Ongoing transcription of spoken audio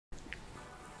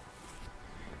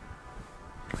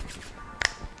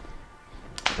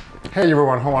Hey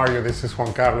everyone, how are you? This is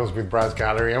Juan with Brice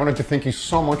Gallery. I wanted to thank you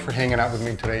so much for hanging out with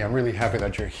me today. I'm really happy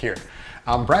that you're here.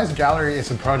 Brice Gallery is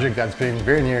a project that's been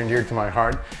very near and dear to my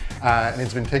heart. And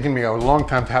it's been taking me a long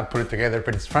time to have put it together,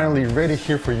 but it's finally ready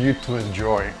here for you to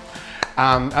enjoy.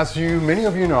 As many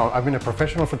of you know, I've been a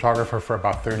professional photographer for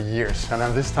about 30 years. And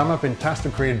at this time, I've been tasked to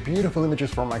create beautiful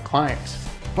images for my clients.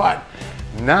 But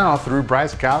now through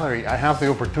Brice Gallery, I have the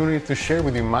opportunity to share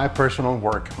with you my personal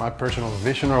work, my personal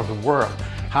vision of the world,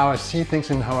 how I see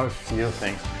things and how I feel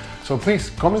things. So please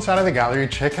come inside of the gallery,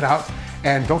 check it out,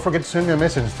 and don't forget to send me a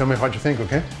message and tell me what you think,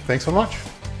 okay? Thanks so much.